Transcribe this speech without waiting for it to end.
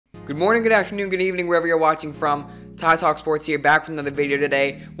Good morning, good afternoon, good evening, wherever you're watching from. Ty Talk Sports here, back with another video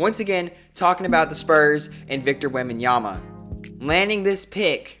today. Once again, talking about the Spurs and Victor Wembanyama. Landing this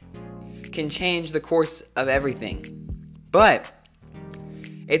pick can change the course of everything. But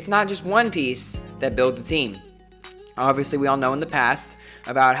it's not just one piece that builds a team. Obviously, we all know in the past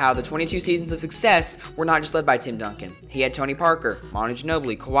about how the 22 seasons of success were not just led by Tim Duncan. He had Tony Parker, Manu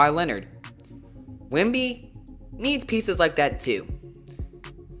Ginobili, Kawhi Leonard. Wemby needs pieces like that too.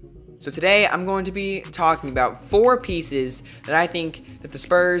 So today I'm going to be talking about 4 pieces that I think that the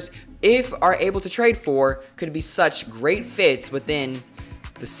Spurs, if are able to trade for, could be such great fits within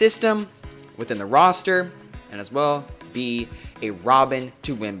the system, within the roster, and as well be a Robin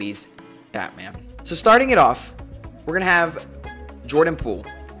to Wemby's Batman. So starting it off, we're going to have Jordan Poole.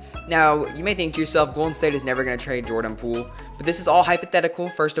 Now, you may think to yourself, Golden State is never going to trade Jordan Poole, but this is all hypothetical.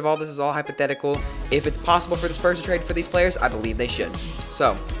 First of all, this is all hypothetical. If it's possible for the Spurs to trade for these players, I believe they should.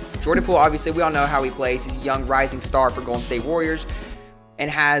 So, Jordan Poole, obviously, we all know how he plays. He's a young rising star for Golden State Warriors and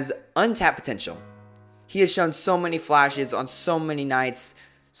has untapped potential. He has shown so many flashes on so many nights.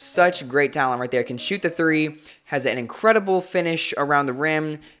 Such great talent right there. Can shoot the 3, has an incredible finish around the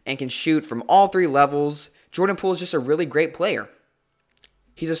rim, and can shoot from all 3 levels. Jordan Poole is just a really great player.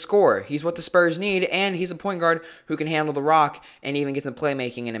 He's a scorer. He's what the Spurs need, and he's a point guard who can handle the rock and even get some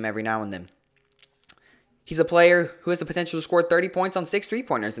playmaking in him every now and then. He's a player who has the potential to score 30 points on 6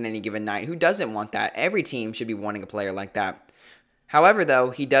 3-pointers in any given night. Who doesn't want that? Every team should be wanting a player like that. However, though,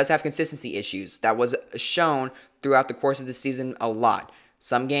 he does have consistency issues. That was shown throughout the course of the season a lot.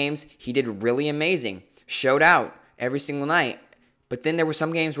 Some games, he did really amazing. Showed out every single night. But then there were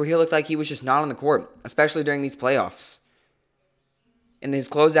some games where he looked like he was just not on the court, especially during these playoffs. In his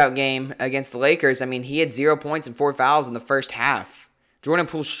closeout game against the Lakers, I mean, he had 0 points and 4 fouls in the first half. Jordan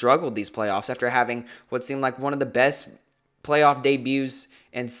Poole struggled these playoffs after having what seemed like one of the best playoff debuts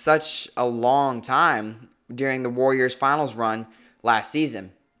in such a long time during the Warriors' finals run last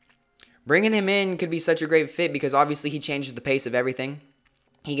season. Bringing him in could be such a great fit because obviously he changes the pace of everything.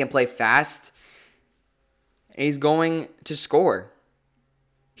 He can play fast. And he's going to score.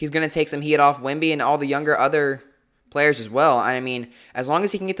 He's going to take some heat off Wemby and all the younger other players as well. I mean, as long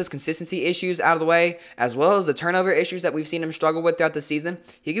as he can get those consistency issues out of the way, as well as the turnover issues that we've seen him struggle with throughout the season,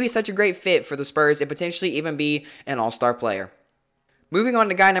 he could be such a great fit for the Spurs and potentially even be an all-star player. Moving on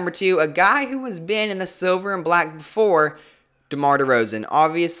to guy number 2, a guy who has been in the silver and black before, DeMar DeRozan.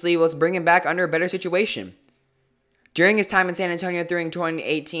 Obviously, let's bring him back under a better situation. During his time in San Antonio during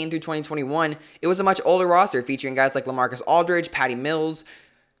 2018 through 2021, it was a much older roster featuring guys like LaMarcus Aldridge, Patty Mills,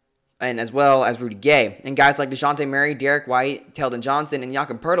 and as well as Rudy Gay. And guys like DeJounte Murray, Derek White, Keldon Johnson, and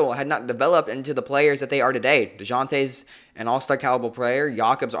Jakob Poeltl had not developed into the players that they are today. DeJounte's an all-star caliber player.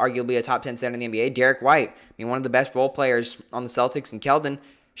 Jakob's arguably a top 10 center in the NBA. Derek White, one of the best role players on the Celtics, and Keldon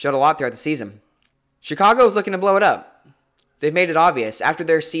showed a lot throughout the season. Chicago is looking to blow it up. They've made it obvious. After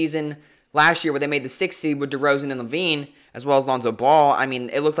their season last year where they made the 6th seed with DeRozan and Levine, as well as Lonzo Ball,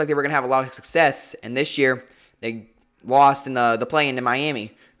 it looked like they were going to have a lot of success. And this year, they lost in the play-in to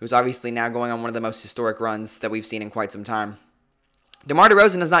Miami, who's obviously now going on one of the most historic runs that we've seen in quite some time. DeMar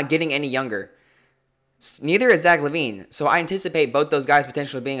DeRozan is not getting any younger. Neither is Zach LaVine, so I anticipate both those guys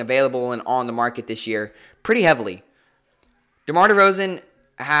potentially being available and on the market this year pretty heavily. DeMar DeRozan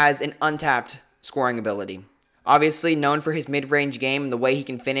has an untapped scoring ability. Obviously known for his mid-range game and the way he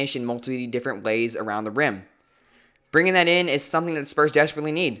can finish in multiple different ways around the rim. Bringing that in is something that the Spurs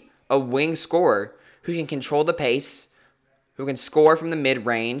desperately need. A wing scorer who can control the pace, who can score from the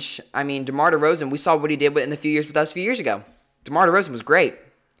mid-range. DeMar DeRozan, we saw what he did in the few years with us a few years ago. DeMar DeRozan was great.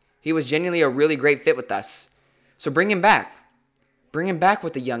 He was genuinely a really great fit with us. So bring him back. Bring him back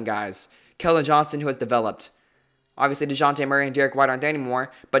with the young guys. Keldon Johnson, who has developed. Obviously, DeJounte Murray and Derek White aren't there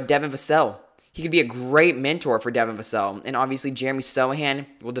anymore, but Devin Vassell. He could be a great mentor for Devin Vassell. And obviously, Jeremy Sohan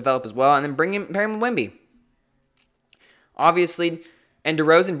will develop as well. And then pair him with Wemby. Obviously, and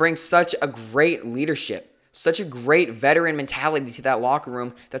DeRozan brings such a great leadership. Such a great veteran mentality to that locker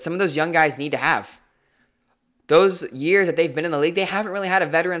room that some of those young guys need to have. Those years that they've been in the league, they haven't really had a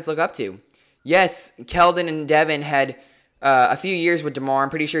veteran to look up to. Yes, Keldon and Devin had a few years with DeMar. I'm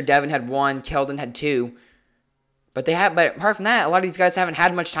pretty sure Devin had 1, Keldon had 2. But apart from that, a lot of these guys haven't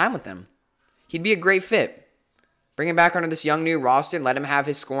had much time with them. He'd be a great fit. Bring him back onto this young new roster and let him have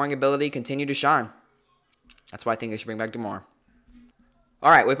his scoring ability continue to shine. That's why I think they should bring back DeMar.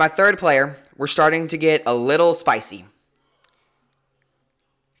 All right, with my third player, we're starting to get a little spicy.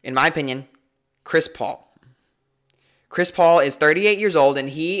 In my opinion, Chris Paul. Chris Paul is 38 years old, and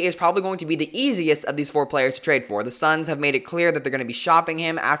he is probably going to be the easiest of these 4 players to trade for. The Suns have made it clear that they're going to be shopping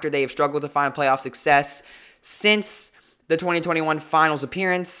him after they have struggled to find playoff success since the 2021 finals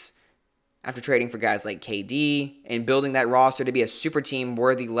appearance. after trading for guys like KD and building that roster to be a super team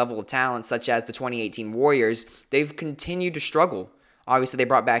worthy level of talent such as the 2018 Warriors, they've continued to struggle. Obviously, they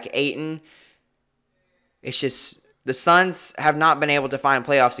brought back Ayton. It's just the Suns have not been able to find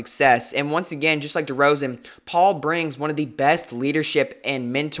playoff success. And once again, just like DeRozan, Paul brings one of the best leadership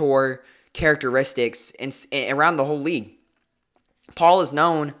and mentor characteristics around the whole league. Paul is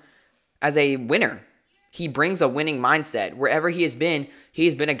known as a winner. He brings a winning mindset. Wherever he has been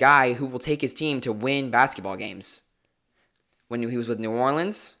a guy who will take his team to win basketball games. When he was with New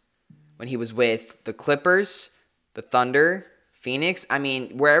Orleans, when he was with the Clippers, the Thunder, Phoenix, I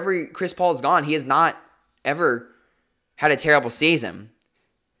mean, wherever Chris Paul has gone, he has not ever had a terrible season.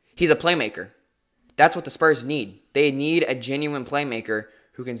 He's a playmaker. That's what the Spurs need. They need a genuine playmaker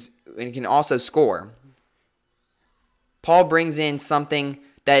who can also score. Paul brings in something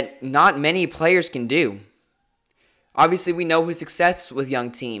that not many players can do. Obviously, we know his success with young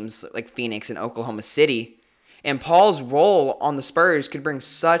teams like Phoenix and Oklahoma City. And Paul's role on the Spurs could bring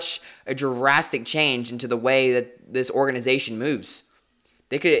such a drastic change into the way that this organization moves.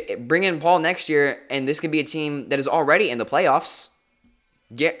 They could bring in Paul next year, and this could be a team that is already in the playoffs.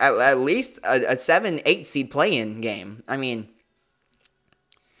 Get at least a 7-8 seed play-in game. I mean,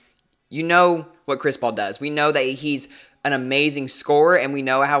 you know what Chris Paul does. We know that he's an amazing scorer, and we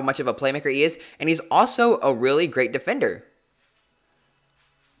know how much of a playmaker he is, and he's also a really great defender.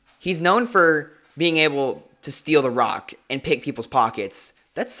 He's known for being able to steal the rock and pick people's pockets.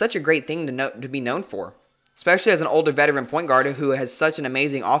 That's such a great thing to be known for, especially as an older veteran point guard who has such an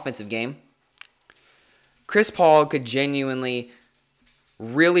amazing offensive game. Chris Paul could genuinely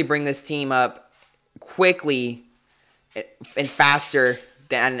really bring this team up quickly and faster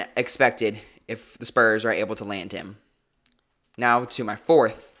than expected if the Spurs are able to land him. Now to my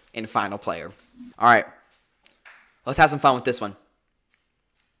fourth and final player. All right, let's have some fun with this one.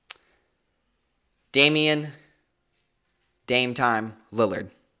 Dame Time Lillard.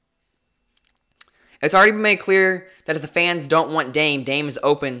 It's already been made clear that if the fans don't want Dame is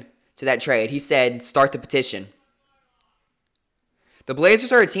open to that trade. He said, start the petition. The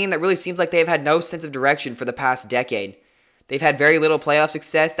Blazers are a team that really seems like they've had no sense of direction for the past decade. They've had very little playoff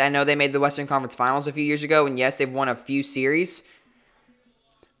success. I know they made the Western Conference Finals a few years ago, and yes, they've won a few series.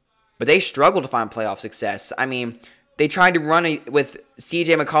 But they struggled to find playoff success. I mean, they tried to run with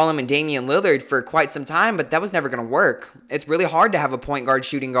CJ McCollum and Damian Lillard for quite some time, but that was never going to work. It's really hard to have a point guard,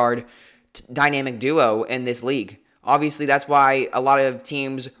 shooting guard dynamic duo in this league. Obviously, that's why a lot of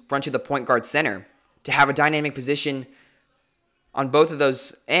teams run to the point guard center. To have a dynamic position on both of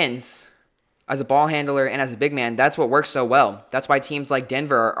those ends, as a ball handler and as a big man, that's what works so well. That's why teams like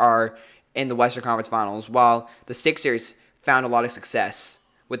Denver are in the Western Conference Finals, while the Sixers found a lot of success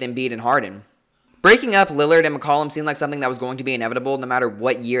with Embiid and Harden. Breaking up Lillard and McCollum seemed like something that was going to be inevitable no matter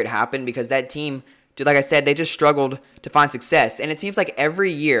what year it happened, because that team, like I said, they just struggled to find success. And it seems like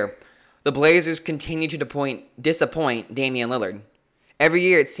every year the Blazers continue to disappoint Damian Lillard. Every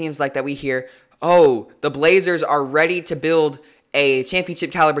year it seems like that we hear, oh, the Blazers are ready to build a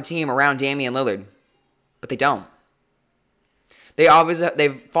championship caliber team around Damian Lillard. But they don't.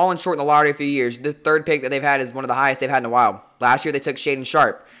 They've fallen short in the lottery a few years. The third pick that they've had is one of the highest they've had in a while. Last year they took Shaedon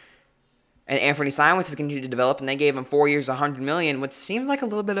Sharpe. And Anthony Simons has continued to develop, and they gave him 4 years, $100 million, which seems like a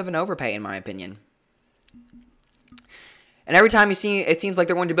little bit of an overpay in my opinion. And every time it seems like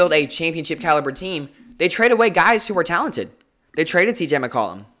they're going to build a championship caliber team, they trade away guys who are talented. They traded CJ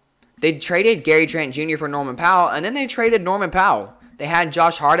McCollum. They traded Gary Trent Jr. for Norman Powell, and then they traded Norman Powell. They had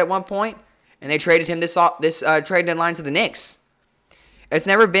Josh Hart at one point, and they traded him this trade deadline to the Knicks. It's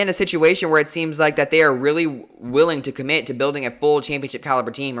never been a situation where it seems like that they are really willing to commit to building a full championship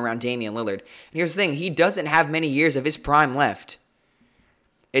caliber team around Damian Lillard. And here's the thing, he doesn't have many years of his prime left.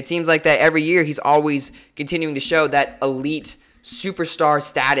 It seems like that every year he's always continuing to show that elite superstar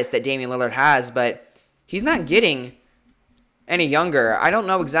status that Damian Lillard has, but he's not getting any younger. I don't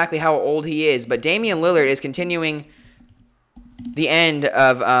know exactly how old he is, but Damian Lillard is continuing the end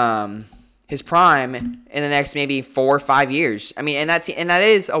of his prime in the next maybe 4 or 5 years. I mean, and that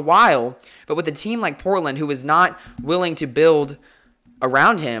is a while. But with a team like Portland, who is not willing to build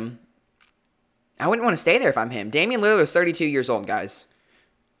around him, I wouldn't want to stay there if I'm him. Damian Lillard is 32 years old, guys.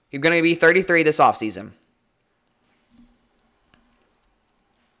 He's going to be 33 this offseason.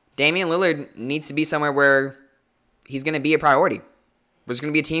 Damian Lillard needs to be somewhere where he's going to be a priority. There's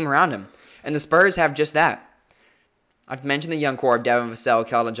going to be a team around him. And the Spurs have just that. I've mentioned the young core of Devin Vassell,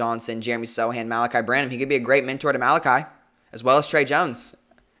 Keldon Johnson, Jeremy Sohan, Malachi Branham. He could be a great mentor to Malachi, as well as Trey Jones,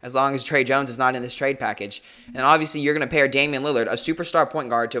 as long as Trey Jones is not in this trade package. And obviously, you're going to pair Damian Lillard, a superstar point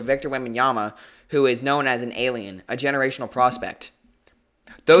guard, to Victor Wembanyama, who is known as an alien, a generational prospect.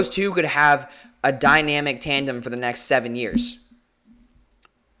 Those two could have a dynamic tandem for the next 7 years.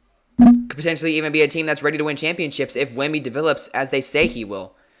 Could potentially even be a team that's ready to win championships if Wemby develops as they say he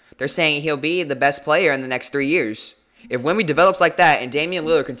will. They're saying he'll be the best player in the next 3 years. If Wemby develops like that and Damian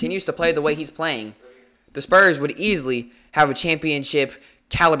Lillard continues to play the way he's playing, the Spurs would easily have a championship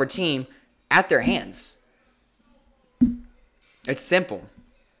caliber team at their hands. It's simple.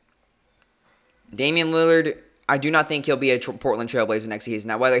 Damian Lillard, I do not think he'll be a Portland Trailblazer next season.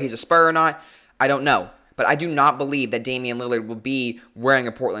 Now, whether he's a Spur or not, I don't know. But I do not believe that Damian Lillard will be wearing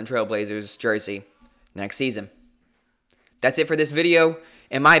a Portland Trailblazers jersey next season. That's it for this video.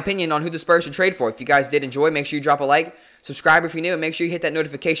 In my opinion on who the Spurs should trade for. If you guys did enjoy, make sure you drop a like, subscribe if you're new, and make sure you hit that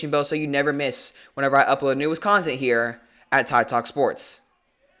notification bell so you never miss whenever I upload newest content here at Ty Talk Sports.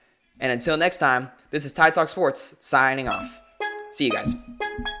 And until next time, this is Ty Talk Sports signing off. See you guys.